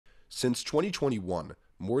Since 2021,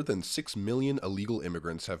 more than 6 million illegal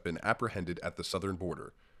immigrants have been apprehended at the southern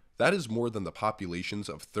border. That is more than the populations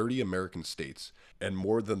of 30 American states, and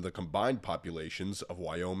more than the combined populations of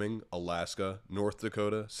Wyoming, Alaska, North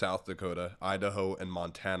Dakota, South Dakota, Idaho, and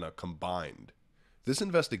Montana combined. This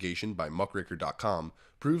investigation by muckraker.com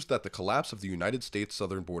proves that the collapse of the United States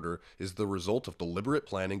southern border is the result of deliberate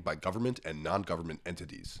planning by government and non-government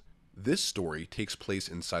entities. This story takes place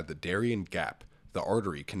inside the Darién Gap, the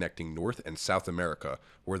artery connecting North and South America,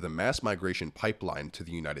 where the mass migration pipeline to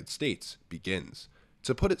the United States begins.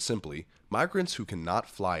 To put it simply, migrants who cannot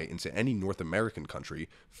fly into any North American country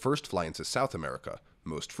first fly into South America,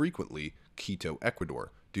 most frequently Quito,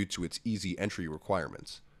 Ecuador, due to its easy entry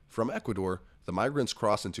requirements. From Ecuador, the migrants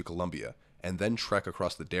cross into Colombia, and then trek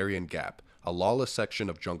across the Darién Gap, a lawless section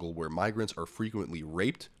of jungle where migrants are frequently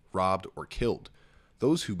raped, robbed, or killed.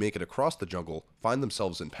 Those who make it across the jungle find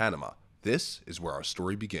themselves in Panama. This is where our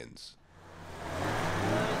story begins.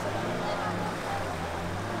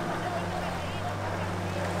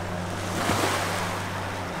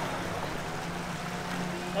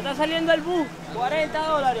 Está saliendo el bus, $40.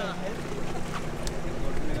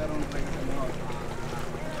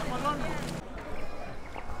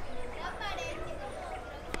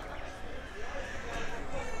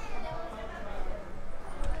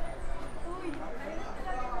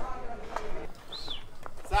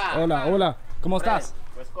 Hola, hola, ¿cómo estás?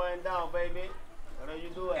 What's going down, baby? What are you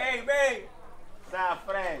doing? Hey, babe.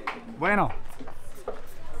 Friend. Bueno.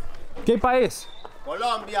 ¿Qué país?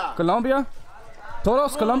 Colombia. ¿Colombia?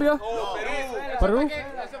 ¿Todos? ¿Colombia? No, ¿Perú?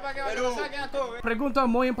 Perú. Pregunta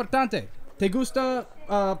muy importante. ¿Te gusta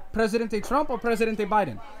presidente Trump o presidente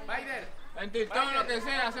Biden? Biden. Todo lo que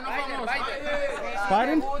sea, hacernos famosos.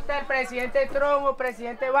 Biden. ¿Te gusta el presidente Trump o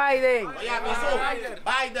presidente Biden? Oye, Biden.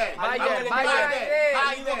 Biden.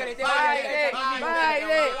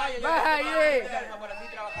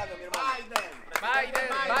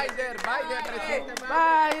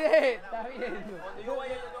 Está bien.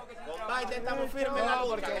 Con Biden estamos firmes en la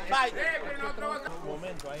lucha. Biden. Un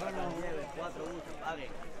momento, ahí van 4 buses, padre.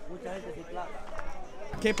 Mucha gente sin plata.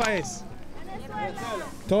 ¿Qué país?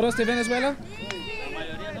 ¿Todos de Venezuela?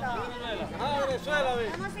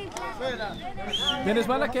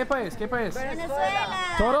 ¿Venezuela? ¿Qué país? ¿Qué país?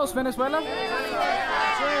 Venezuela. ¿Todos Venezuela?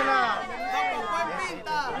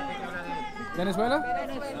 ¿Venezuela?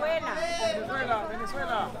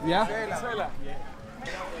 Venezuela. ¿Ya?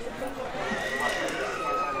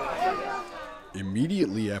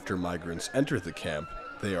 Immediately after migrants enter the camp,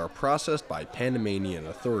 they are processed by Panamanian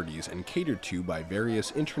authorities and catered to by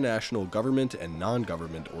various international government and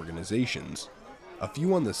non-government organizations. A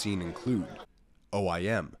few on the scene include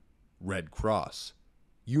OIM, Red Cross,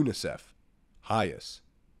 UNICEF, HIAS,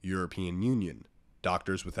 European Union,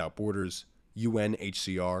 Doctors Without Borders,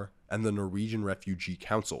 UNHCR, and the Norwegian Refugee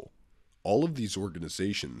Council. All of these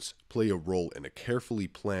organizations play a role in a carefully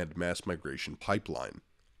planned mass migration pipeline.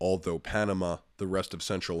 Although Panama, the rest of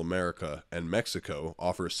Central America, and Mexico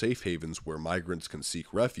offer safe havens where migrants can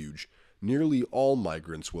seek refuge, nearly all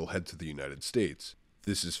migrants will head to the United States.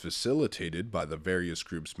 This is facilitated by the various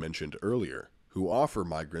groups mentioned earlier, who offer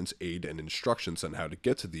migrants aid and instructions on how to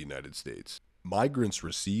get to the United States. Migrants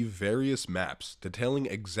receive various maps detailing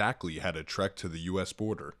exactly how to trek to the U.S.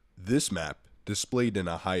 border. This map, displayed in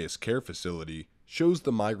a highest care facility, shows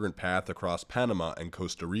the migrant path across Panama and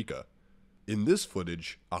Costa Rica. In this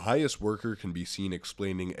footage, a highest worker can be seen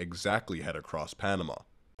explaining exactly how to cross Panama.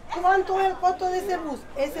 ¿Cuánto es el costo de ese bus?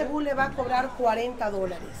 Ese bus le va a cobrar $40.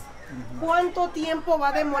 ¿Cuánto tiempo va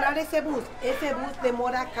a demorar ese bus? Ese bus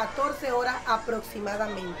demora 14 horas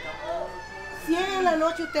aproximadamente. 100 en la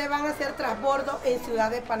noche ustedes van a hacer transbordo en Ciudad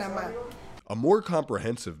de Panamá. A more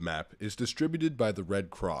comprehensive map is distributed by the Red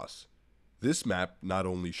Cross. This map not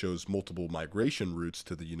only shows multiple migration routes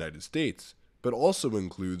to the United States, but also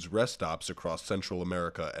includes rest stops across Central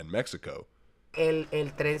America and Mexico. El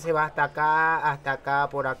tren se va hasta acá,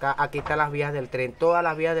 por acá. Aquí están las vías del tren. Todas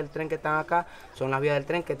las vías del tren que están acá son las vías del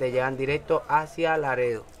tren que te llevan directo hacia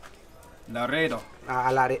Laredo. Laredo.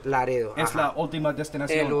 A Laredo. Es ajá. la última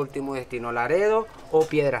destinación. El último destino, Laredo o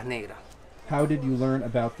Piedras Negras. How did you learn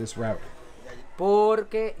about this route?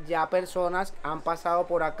 Porque ya personas han pasado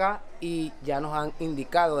por acá y ya nos han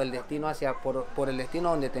indicado el destino por el destino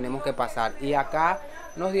donde tenemos que pasar. Y acá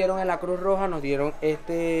nos dieron en la Cruz Roja, nos dieron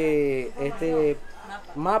este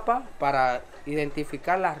mapa para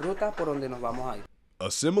identificar las rutas por donde nos vamos a ir. A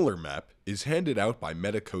similar map is handed out by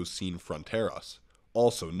Médicos Sin Fronteras,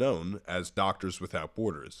 also known as Doctors Without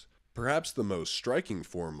Borders. Perhaps the most striking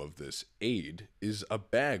form of this aid is a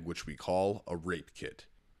bag which we call a rape kit.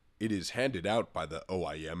 It is handed out by the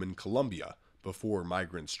OIM in Colombia, before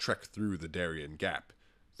migrants trek through the Darién Gap.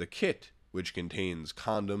 The kit, which contains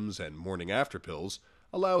condoms and morning-after pills,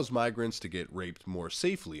 allows migrants to get raped more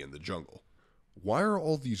safely in the jungle. Why are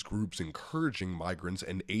all these groups encouraging migrants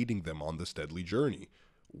and aiding them on this deadly journey?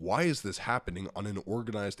 Why is this happening on an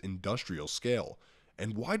organized industrial scale?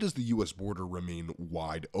 And why does the US border remain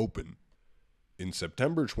wide open? In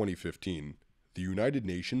September 2015, the United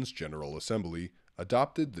Nations General Assembly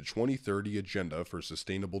adopted the 2030 Agenda for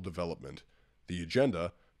Sustainable Development. The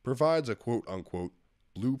agenda provides a quote-unquote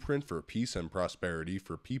blueprint for peace and prosperity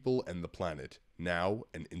for people and the planet, now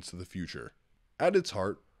and into the future. At its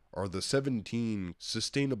heart are the 17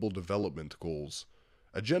 Sustainable Development Goals.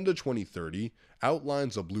 Agenda 2030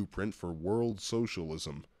 outlines a blueprint for world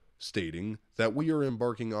socialism, stating that we are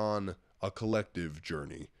embarking on a collective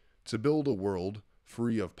journey to build a world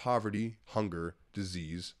free of poverty, hunger,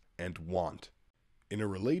 disease, and want. In a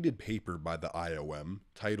related paper by the IOM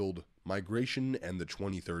titled Migration and the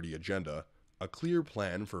 2030 Agenda, a clear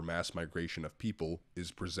plan for mass migration of people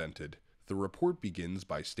is presented. The report begins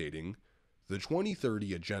by stating, the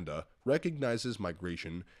 2030 Agenda recognizes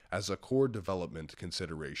migration as a core development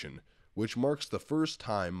consideration, which marks the first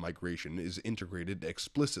time migration is integrated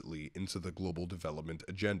explicitly into the Global Development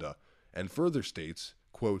Agenda, and further states,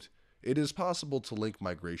 quote, it is possible to link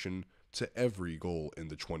migration to every goal in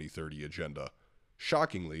the 2030 Agenda.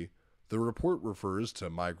 Shockingly, the report refers to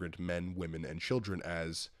migrant men, women, and children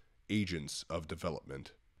as agents of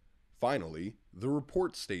development. Finally, the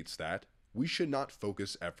report states that we should not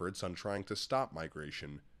focus efforts on trying to stop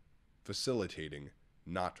migration, facilitating,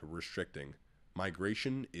 not restricting.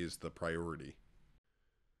 Migration is the priority.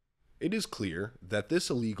 It is clear that this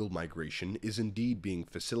illegal migration is indeed being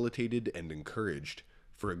facilitated and encouraged.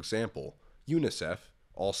 For example, UNICEF,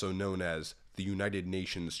 also known as the United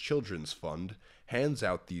Nations Children's Fund, hands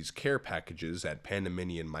out these care packages at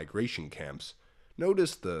Panamanian migration camps.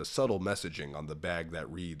 Notice the subtle messaging on the bag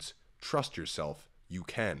that reads, "Trust yourself, you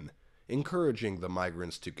can," encouraging the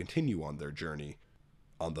migrants to continue on their journey.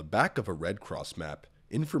 On the back of a Red Cross map,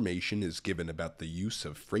 information is given about the use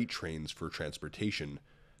of freight trains for transportation.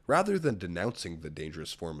 Rather than denouncing the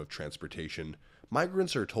dangerous form of transportation,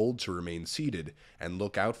 migrants are told to remain seated and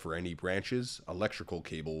look out for any branches, electrical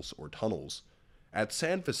cables, or tunnels. At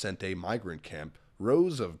San Vicente Migrant Camp,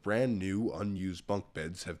 rows of brand new unused bunk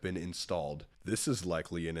beds have been installed. This is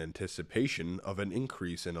likely in anticipation of an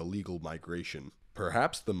increase in illegal migration.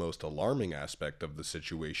 Perhaps the most alarming aspect of the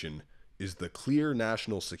situation is the clear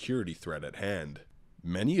national security threat at hand.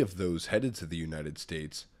 Many of those headed to the United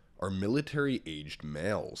States are military-aged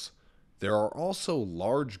males. There are also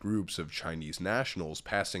large groups of Chinese nationals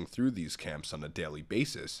passing through these camps on a daily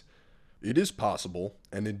basis. It is possible,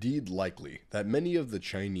 and indeed likely, that many of the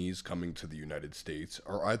Chinese coming to the United States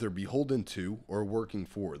are either beholden to or working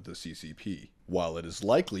for the CCP. While it is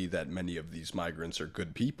likely that many of these migrants are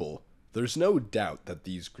good people, there's no doubt that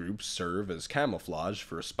these groups serve as camouflage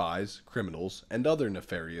for spies, criminals, and other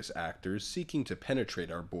nefarious actors seeking to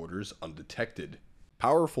penetrate our borders undetected.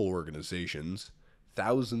 Powerful organizations,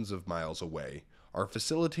 thousands of miles away, are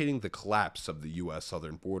facilitating the collapse of the U.S.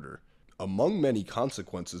 southern border. Among many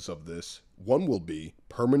consequences of this, one will be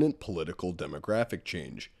permanent political demographic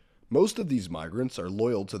change. Most of these migrants are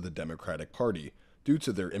loyal to the Democratic Party due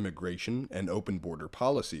to their immigration and open border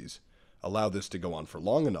policies. Allow this to go on for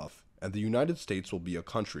long enough, and the United States will be a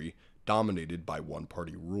country dominated by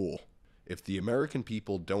one-party rule. If the American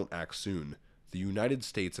people don't act soon, the United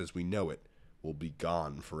States as we know it will be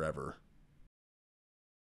gone forever.